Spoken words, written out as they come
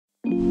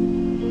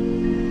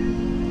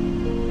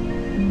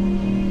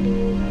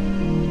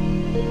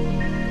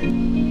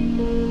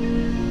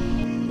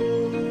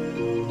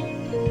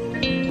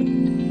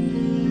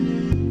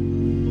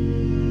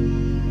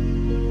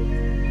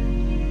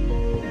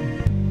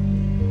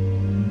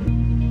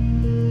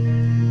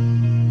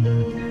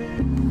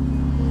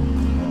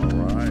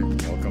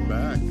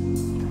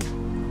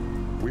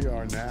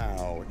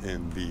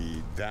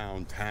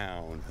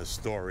downtown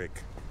historic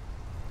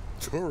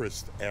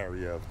tourist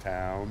area of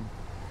town,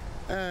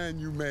 and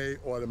you may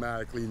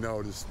automatically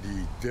notice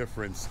the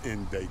difference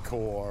in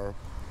decor,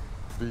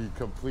 the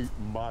complete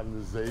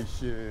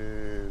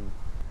modernization,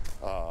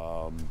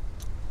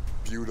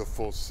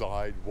 beautiful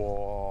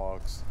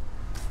sidewalks,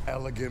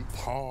 elegant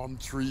palm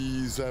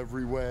trees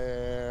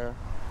everywhere.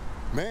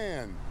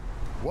 Man,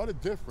 what a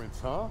difference,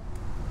 huh?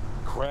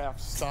 Craft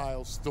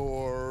style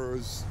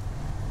stores.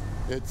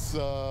 It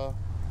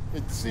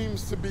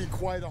seems to be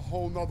quite a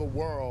whole nother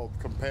world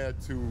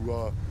compared to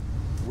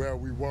where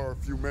we were a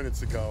few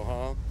minutes ago,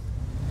 huh?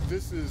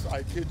 This is,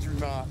 I kid you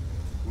not,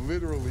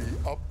 literally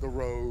up the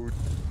road,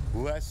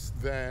 less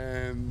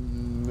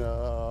than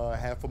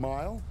half a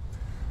mile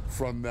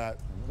from that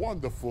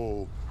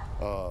wonderful,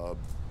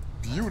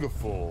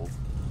 beautiful,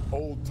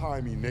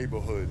 old-timey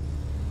neighborhood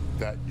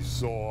that you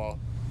saw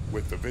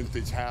with the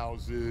vintage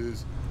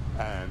houses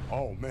and,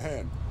 oh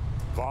man,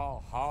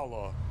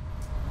 Valhalla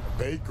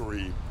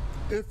Bakery.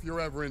 If you're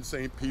ever in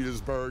St.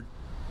 Petersburg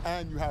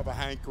and you have a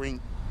hankering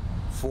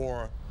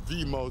for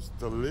the most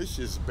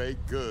delicious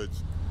baked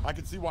goods, I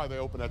can see why they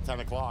open at 10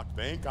 o'clock.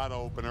 They ain't gotta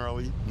open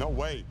early, no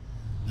way.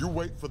 You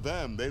wait for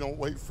them, they don't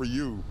wait for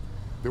you.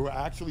 There were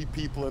actually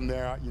people in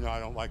there, you know, I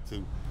don't like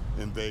to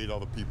invade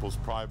other people's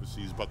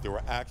privacies, but there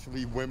were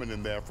actually women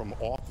in there from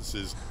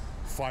offices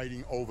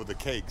fighting over the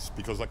cakes,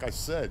 because like I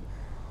said,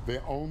 they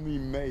only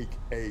make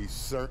a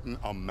certain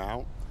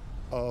amount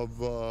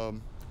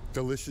of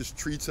delicious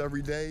treats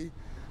every day,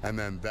 and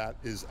then that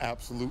is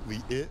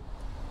absolutely it.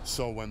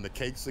 So when the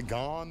cakes are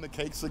gone, the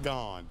cakes are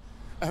gone.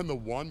 And the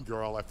one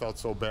girl, I felt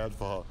so bad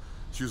for her.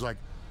 She was like,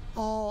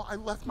 oh, I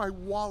left my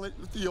wallet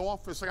at the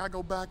office, I gotta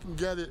go back and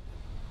get it.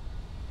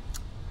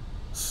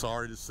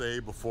 Sorry to say,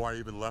 before I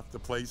even left the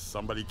place,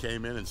 somebody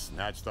came in and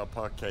snatched up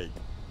her cake.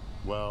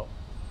 Well,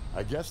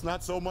 I guess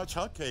not so much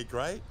her cake,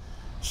 right?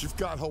 She's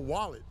got her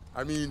wallet.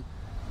 I mean,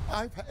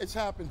 it's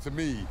happened to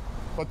me,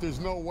 but there's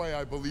no way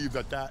I believe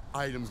that that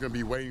item's gonna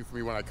be waiting for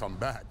me when I come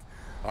back.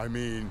 I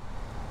mean,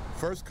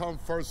 first come,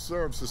 first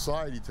serve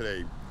society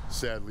today,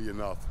 sadly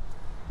enough.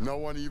 No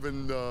one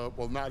even,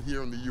 well, not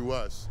here in the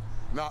US,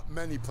 not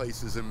many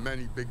places in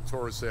many big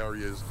tourist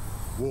areas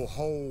will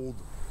hold,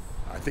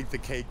 I think the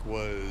cake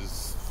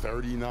was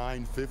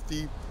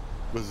 $39.50,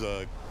 was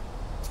a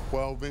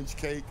 12-inch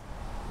cake.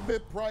 A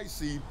bit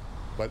pricey,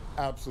 but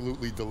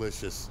absolutely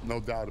delicious, no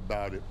doubt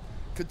about it.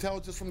 Could tell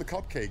just from the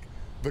cupcake.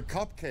 The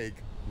cupcake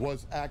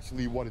was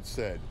actually what it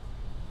said,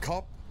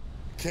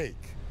 cupcake.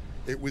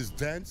 It was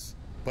dense,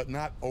 but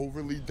not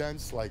overly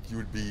dense, like you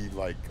would be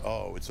like,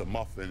 oh, it's a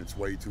muffin, it's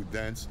way too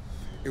dense.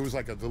 It was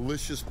like a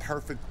delicious,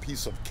 perfect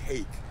piece of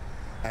cake.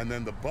 And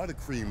then the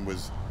buttercream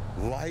was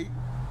light,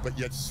 but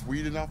yet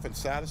sweet enough and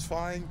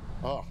satisfying.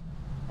 Oh,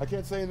 I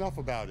can't say enough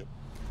about it.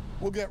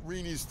 We'll get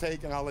Reni's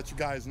take, and I'll let you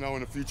guys know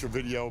in a future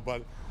video,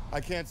 but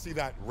I can't see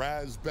that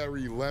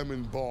raspberry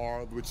lemon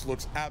bar, which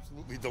looks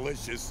absolutely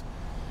delicious,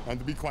 and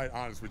to be quite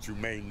honest with you,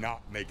 may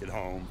not make it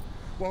home.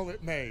 Well,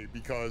 it may,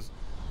 because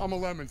I'm a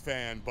lemon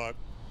fan, but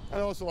I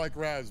also like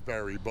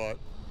raspberry, but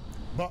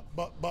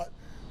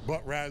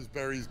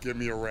raspberries give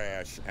me a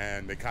rash,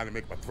 and they kind of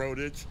make my throat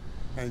itch,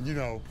 and you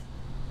know,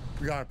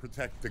 we gotta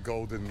protect the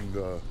golden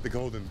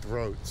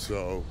throat.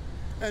 So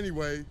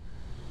anyway,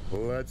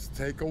 let's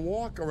take a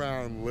walk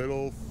around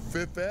Little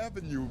Fifth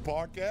Avenue,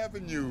 Park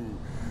Avenue,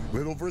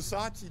 Little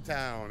Versace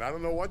Town. I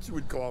don't know what you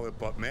would call it,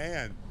 but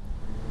man,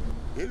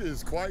 it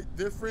is quite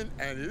different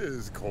and it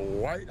is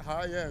quite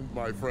high-end,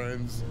 my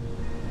friends.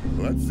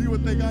 Let's see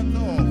what they got to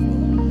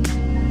offer.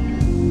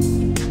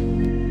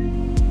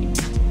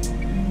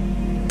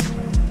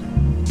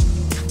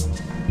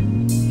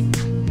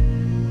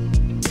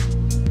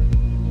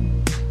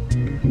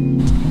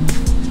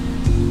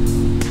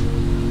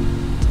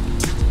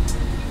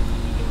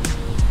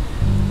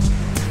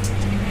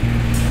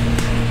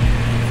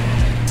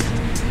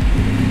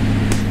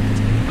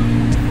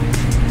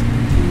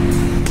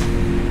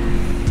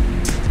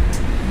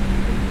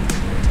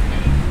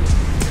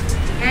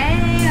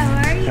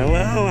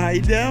 How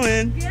you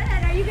doing? Good.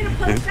 Are you going to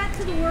post that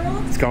to the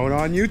world? It's going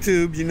on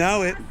YouTube. You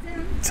know it.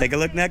 Awesome. Take a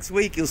look next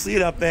week. You'll see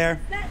it up there.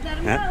 Let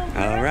them know.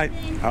 All right.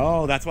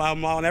 Oh, that's why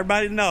I'm wanting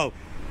everybody to know.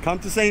 Come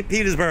to St.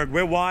 Petersburg.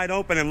 We're wide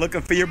open and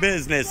looking for your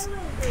business.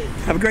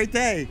 Absolutely. Have a great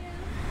day.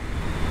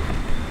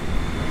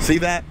 See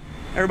that?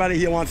 Everybody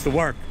here wants to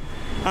work.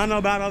 I don't know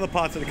about other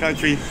parts of the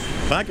country,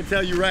 but I can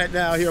tell you right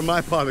now, here in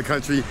my part of the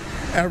country,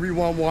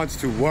 everyone wants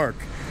to work.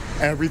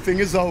 Everything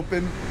is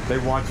open. They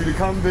want you to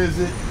come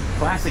visit.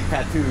 Classic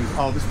tattoos.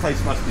 Oh, this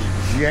place must be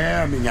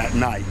jamming at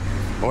night.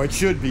 Or it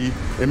should be.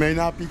 It may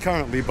not be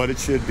currently, but it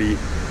should be.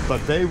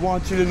 But they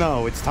want you to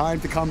know it's time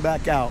to come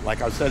back out,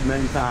 like I've said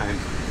many times.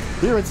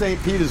 Here in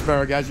St.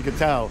 Petersburg, as you can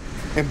tell,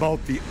 in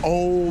both the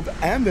old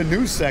and the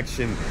new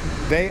section,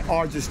 they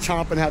are just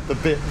chomping at the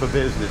bit for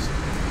business.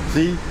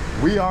 See,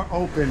 we are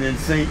open in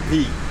St.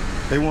 Pete.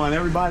 They want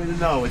everybody to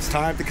know it's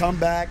time to come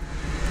back.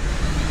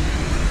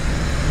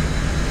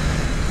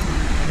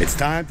 It's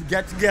time to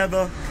get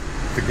together.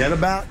 Forget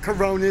about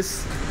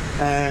Coronas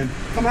and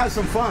come have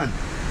some fun.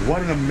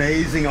 What an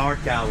amazing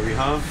art gallery,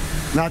 huh?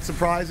 Not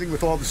surprising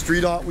with all the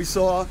street art we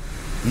saw.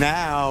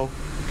 Now,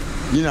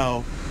 you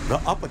know, the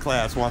upper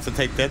class wants to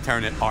take their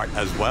turn at art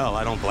as well.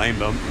 I don't blame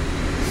them.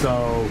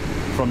 So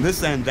from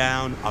this end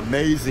down,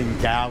 amazing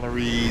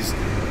galleries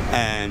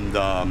and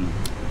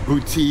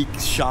boutique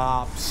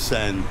shops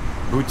and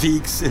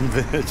boutiques in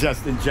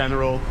just in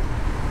general.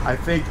 I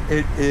think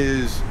it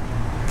is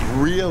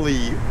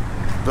really,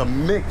 the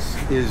mix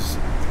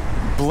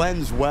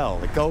blends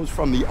well. It goes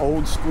from the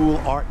old school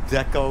Art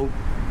Deco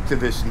to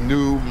this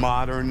new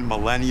modern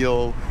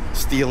millennial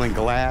steel and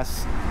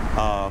glass,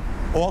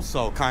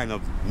 also kind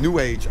of new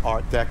age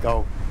Art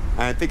Deco.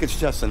 And I think it's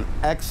just an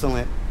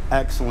excellent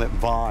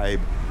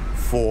vibe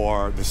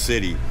for the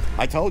city.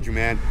 I told you,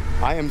 man,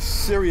 I am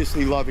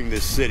seriously loving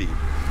this city.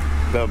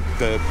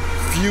 The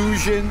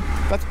fusion,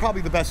 that's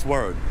probably the best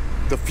word.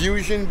 The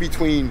fusion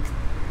between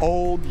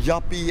old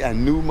yuppie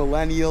and new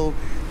millennial,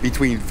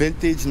 between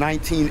vintage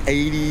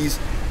 1980s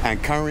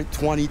and current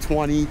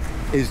 2020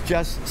 is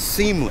just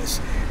seamless.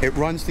 It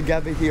runs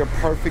together here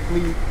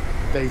perfectly.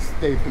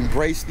 They've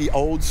embraced the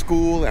old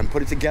school and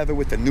put it together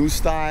with the new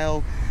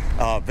style.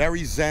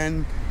 Very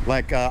zen,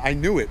 like I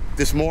knew it.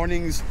 This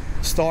morning's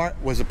start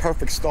was a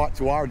perfect start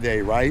to our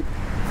day, right?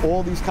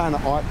 All these kind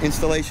of art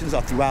installations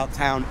are throughout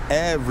town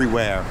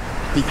everywhere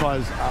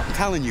because I'm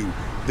telling you,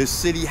 this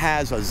city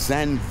has a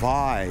zen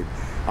vibe.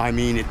 I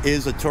mean, it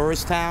is a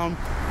tourist town,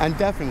 and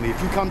definitely,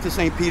 if you come to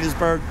St.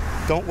 Petersburg,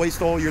 don't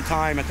waste all your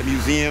time at the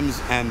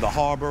museums and the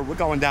harbor. We're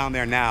going down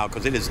there now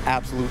because it is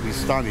absolutely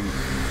stunning.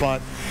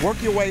 But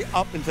work your way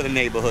up into the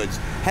neighborhoods.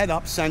 Head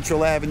up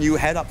Central Avenue,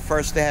 head up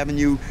First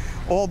Avenue,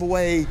 all the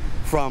way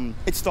from,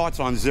 it starts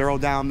on 0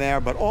 down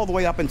there, but all the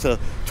way up into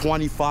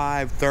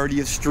 25,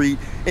 30th Street.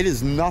 It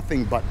is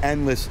nothing but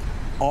endless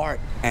art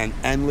and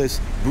endless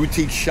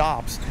boutique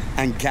shops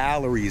and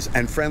galleries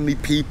and friendly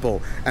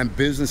people and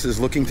businesses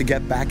looking to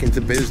get back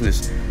into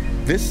business.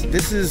 This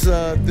is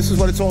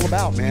what it's all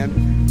about,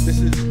 man. This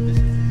is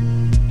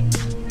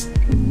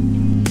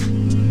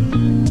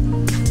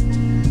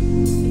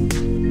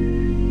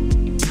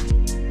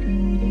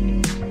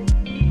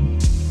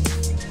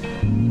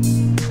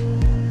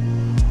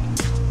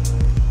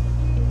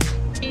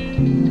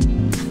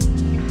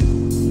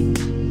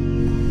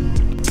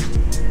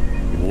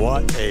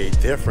What a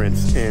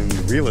difference in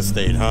real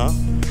estate, huh?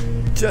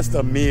 Just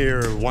a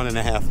mere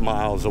 1.5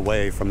 miles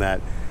away from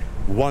that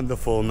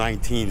wonderful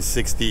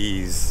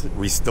 1960s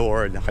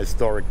restored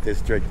historic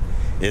district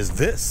is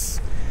this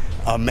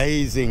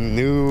amazing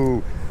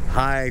new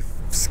high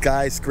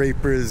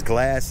skyscrapers,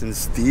 glass and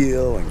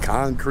steel and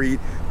concrete.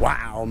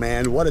 Wow,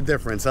 man, what a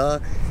difference, huh?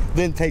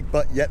 Didn't take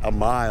but yet a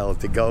mile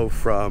to go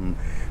from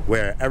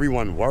where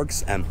everyone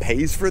works and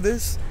pays for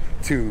this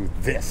to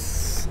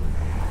this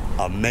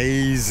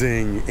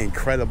amazing,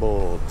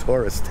 incredible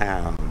tourist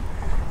town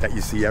that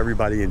you see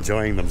everybody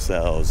enjoying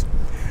themselves.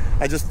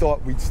 I just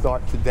thought we'd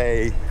start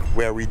today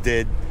where we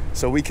did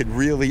so we could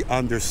really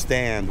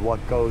understand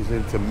what goes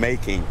into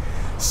making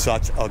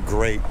such a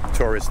great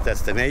tourist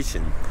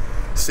destination.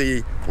 See,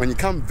 when you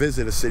come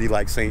visit a city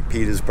like St.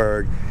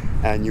 Petersburg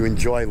and you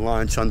enjoy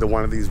lunch under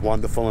one of these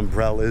wonderful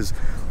umbrellas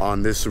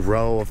on this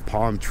row of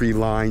palm tree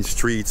lined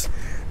streets,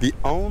 the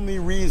only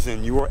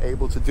reason you are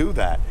able to do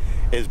that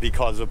is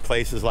because of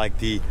places like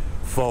the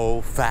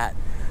faux fat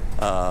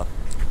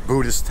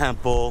Buddhist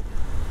temple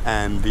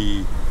and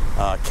the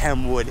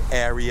Kenwood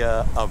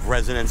area of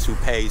residents who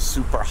pay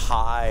super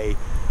high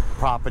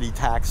property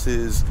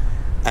taxes,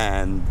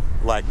 and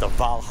like the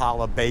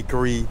Valhalla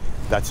Bakery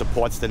that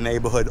supports the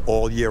neighborhood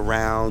all year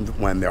round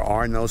when there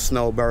are no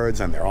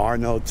snowbirds and there are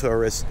no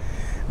tourists.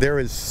 There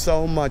is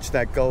so much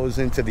that goes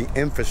into the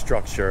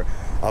infrastructure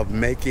of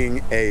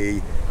making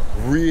a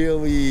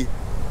really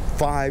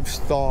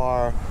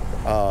 5-star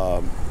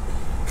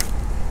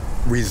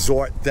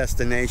resort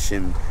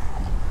destination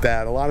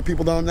that a lot of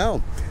people don't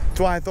know. That's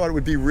why I thought it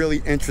would be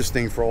really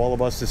interesting for all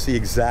of us to see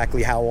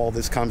exactly how all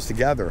this comes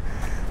together.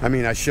 I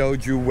mean, I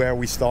showed you where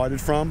we started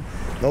from.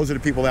 Those are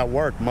the people that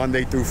work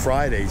Monday through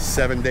Friday,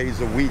 7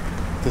 days a week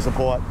to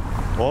support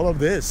all of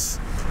this,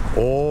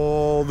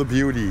 all the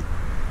beauty.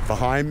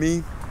 Behind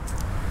me,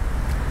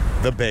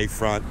 the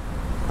bayfront.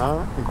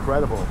 Huh?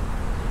 Incredible.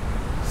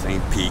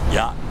 St. Pete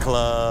Yacht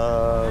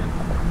Club,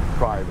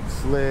 private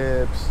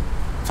slips,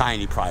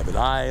 tiny private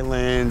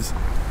islands.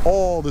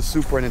 All the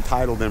super and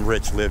entitled and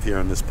rich live here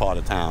in this part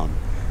of town.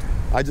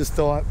 I just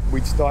thought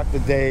we'd start the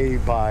day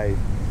by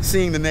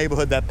seeing the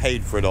neighborhood that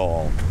paid for it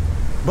all.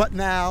 But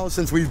now,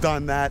 since we've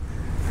done that,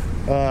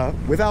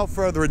 without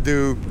further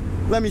ado,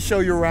 let me show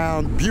you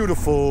around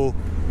beautiful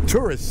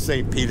tourist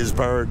St.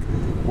 Petersburg,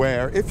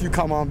 where if you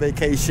come on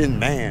vacation,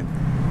 man,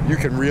 you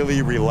can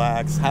really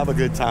relax, have a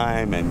good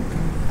time, and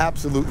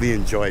absolutely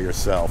enjoy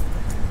yourself.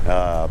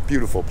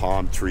 Beautiful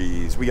palm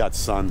trees. We got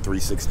sun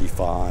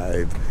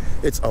 365.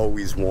 It's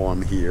always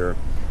warm here.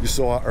 You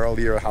saw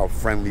earlier how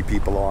friendly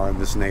people are in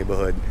this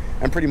neighborhood,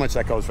 and pretty much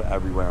that goes for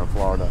everywhere in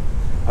Florida.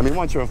 I mean,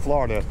 once you're in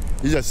Florida,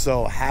 you're just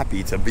so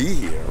happy to be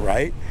here,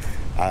 right?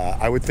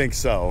 I would think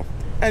so.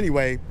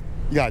 Anyway,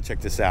 you gotta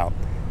check this out.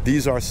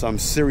 These are some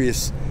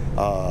serious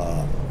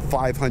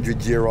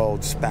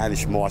 500-year-old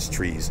Spanish moss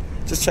trees.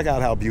 Just check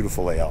out how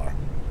beautiful they are.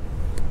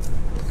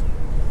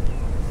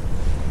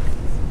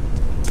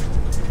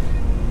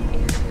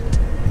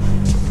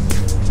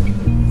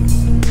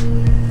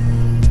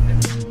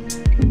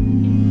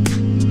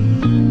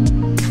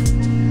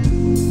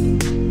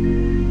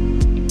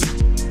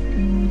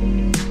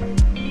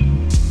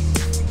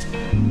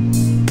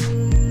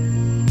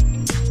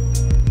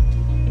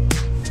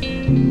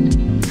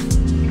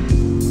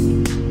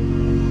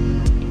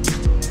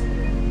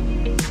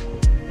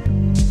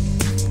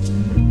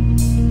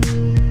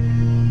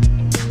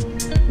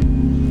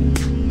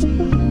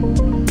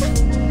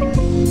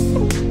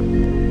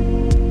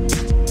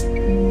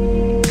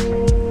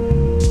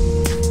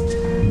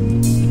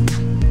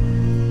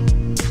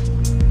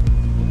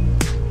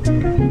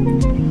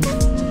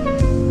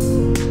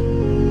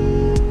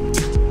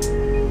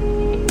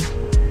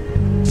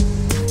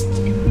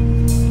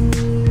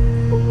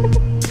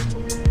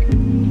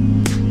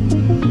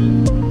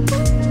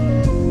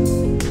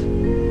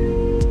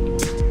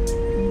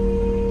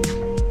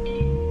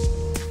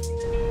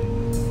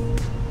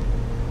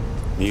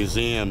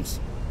 Museums.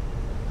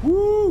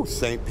 Woo!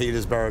 St.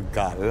 Petersburg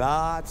got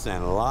lots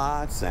and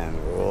lots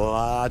and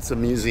lots of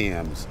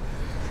museums.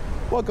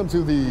 Welcome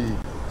to the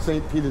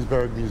St.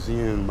 Petersburg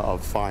Museum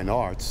of Fine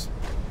Arts.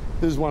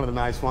 This is one of the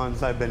nice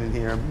ones. I've been in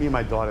here. Me and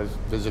my daughters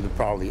visited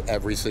probably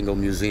every single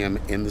museum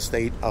in the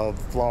state of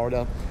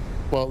Florida.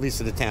 Well, at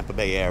least in the Tampa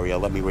Bay area.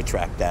 Let me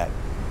retract that.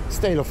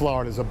 State of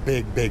Florida is a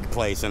big, big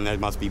place, and there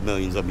must be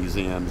millions of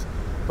museums.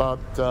 But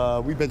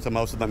we've been to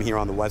most of them here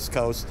on the West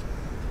Coast.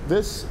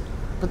 This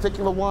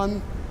particular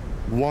one,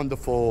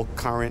 wonderful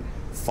current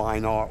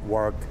fine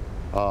artwork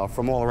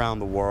from all around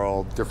the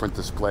world, different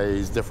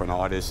displays, different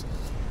artists.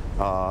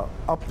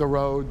 Up the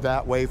road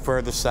that way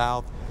further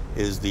south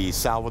is the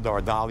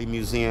Salvador Dali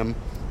Museum.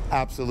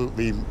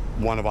 Absolutely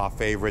one of our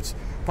favorites,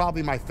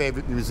 probably my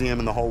favorite museum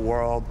in the whole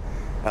world,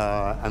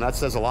 and that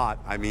says a lot.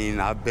 I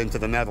mean, I've been to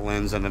the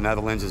Netherlands, and the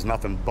Netherlands is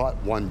nothing but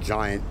one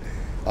giant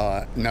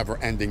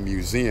never-ending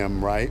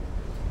museum, right?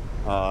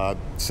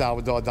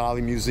 Salvador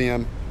Dali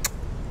Museum,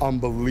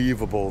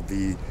 unbelievable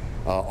the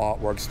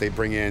artworks they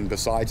bring in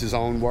besides his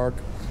own work.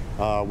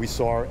 We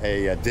saw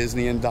a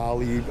Disney and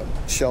Dali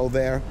show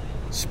there.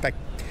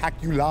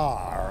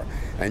 Spectacular.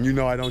 And you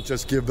know I don't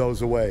just give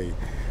those away.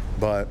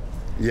 But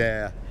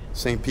yeah,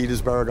 St.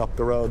 Petersburg up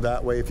the road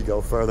that way. If you go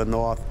further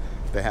north,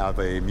 they have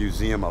a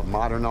museum of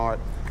modern art.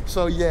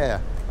 So yeah,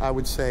 I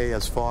would say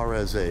as far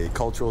as a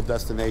cultural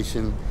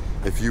destination,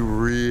 if you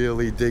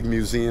really dig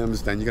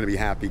museums, then you're gonna be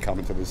happy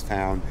coming to this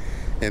town.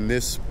 In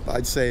this,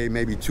 I'd say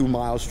maybe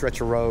 2-mile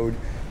stretch of road,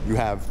 you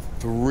have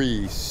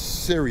 3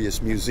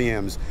 serious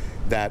museums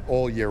that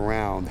all year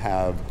round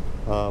have,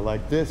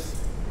 like this,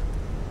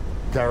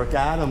 Derek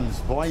Adams,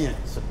 Buoyant,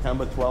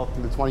 September 12th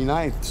to the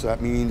 29th. So that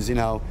means, you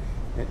know,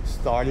 it's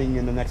starting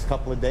in the next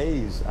couple of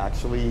days.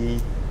 Actually,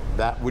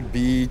 that would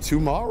be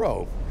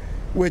tomorrow,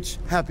 which,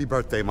 happy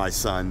birthday, my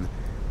son.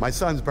 My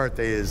son's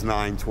birthday is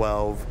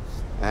 9/12,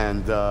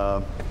 and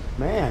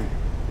man,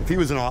 if he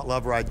was an art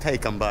lover, I'd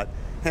take him, but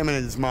him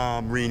and his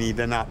mom, Rini,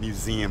 they're not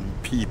museum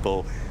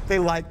people. They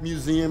like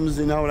museums,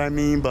 you know what I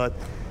mean, but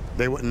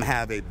they wouldn't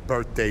have a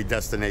birthday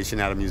destination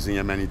at a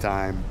museum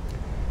anytime.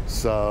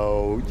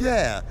 So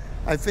yeah,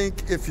 I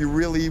think if you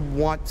really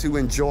want to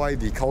enjoy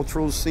the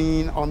cultural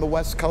scene on the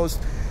West Coast,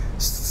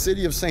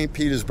 city of St.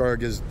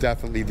 Petersburg is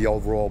definitely the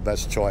overall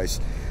best choice.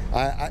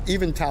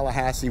 Even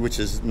Tallahassee, which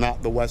is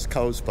not the West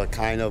Coast, but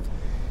kind of,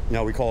 you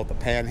know, we call it the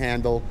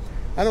Panhandle.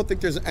 I don't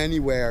think there's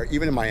anywhere,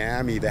 even in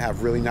Miami, they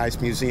have really nice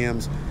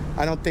museums.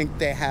 I don't think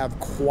they have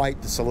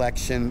quite the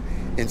selection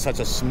in such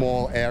a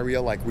small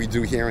area like we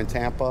do here in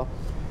Tampa.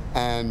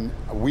 And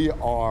we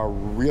are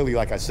really,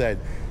 like I said,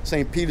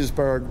 St.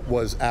 Petersburg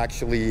was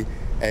actually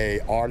a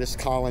artist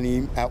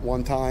colony at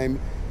one time.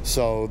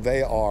 So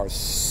they are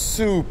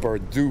super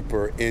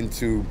duper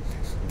into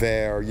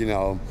their, you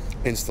know,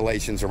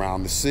 installations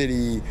around the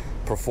city,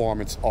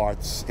 performance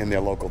arts in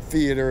their local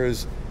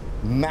theaters,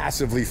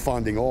 massively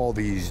funding all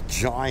these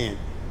giant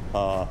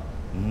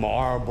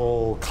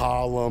marble,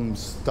 column,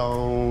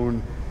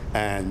 stone,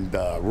 and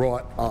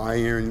wrought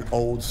iron,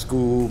 old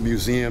school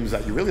museums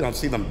that you really don't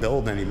see them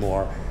build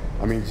anymore.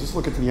 I mean, just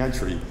look at the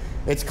entry.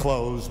 It's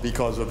closed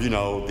because of, you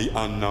know, the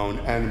unknown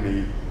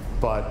enemy.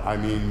 But I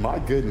mean, my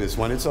goodness,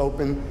 when it's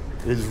open,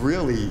 it is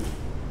really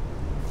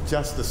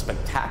just a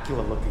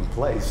spectacular looking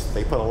place.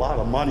 They put a lot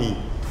of money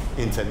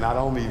into not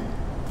only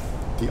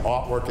the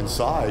artwork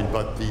inside,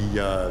 but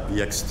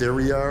the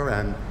exterior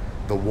and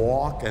the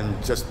walk,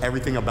 and just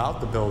everything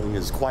about the building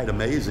is quite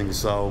amazing.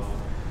 So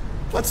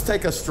let's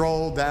take a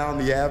stroll down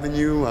the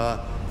avenue. I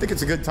think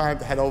it's a good time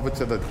to head over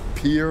to the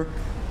pier.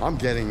 I'm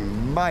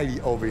getting mighty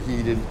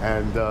overheated,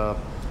 and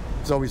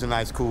it's always a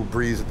nice cool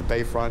breeze at the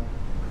bayfront.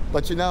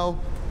 But you know,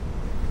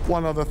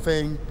 one other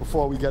thing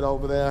before we get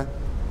over there,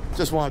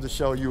 just wanted to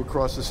show you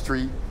across the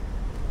street,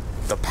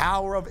 the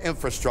power of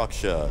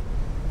infrastructure.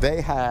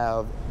 They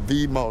have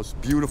the most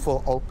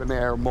beautiful open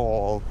air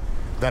mall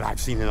that I've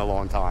seen in a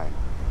long time.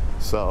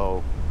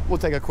 So we'll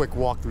take a quick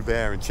walk through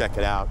there and check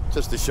it out,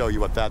 just to show you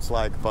what that's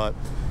like. But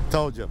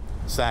told you,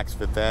 Saks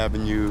Fifth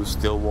Avenue,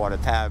 Stillwater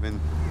Tavern,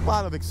 a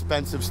lot of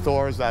expensive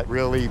stores that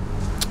really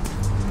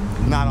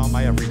not on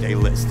my everyday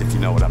list, if you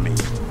know what I mean.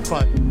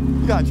 But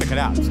you gotta check it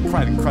out. It's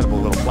quite an incredible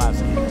little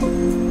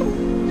plaza.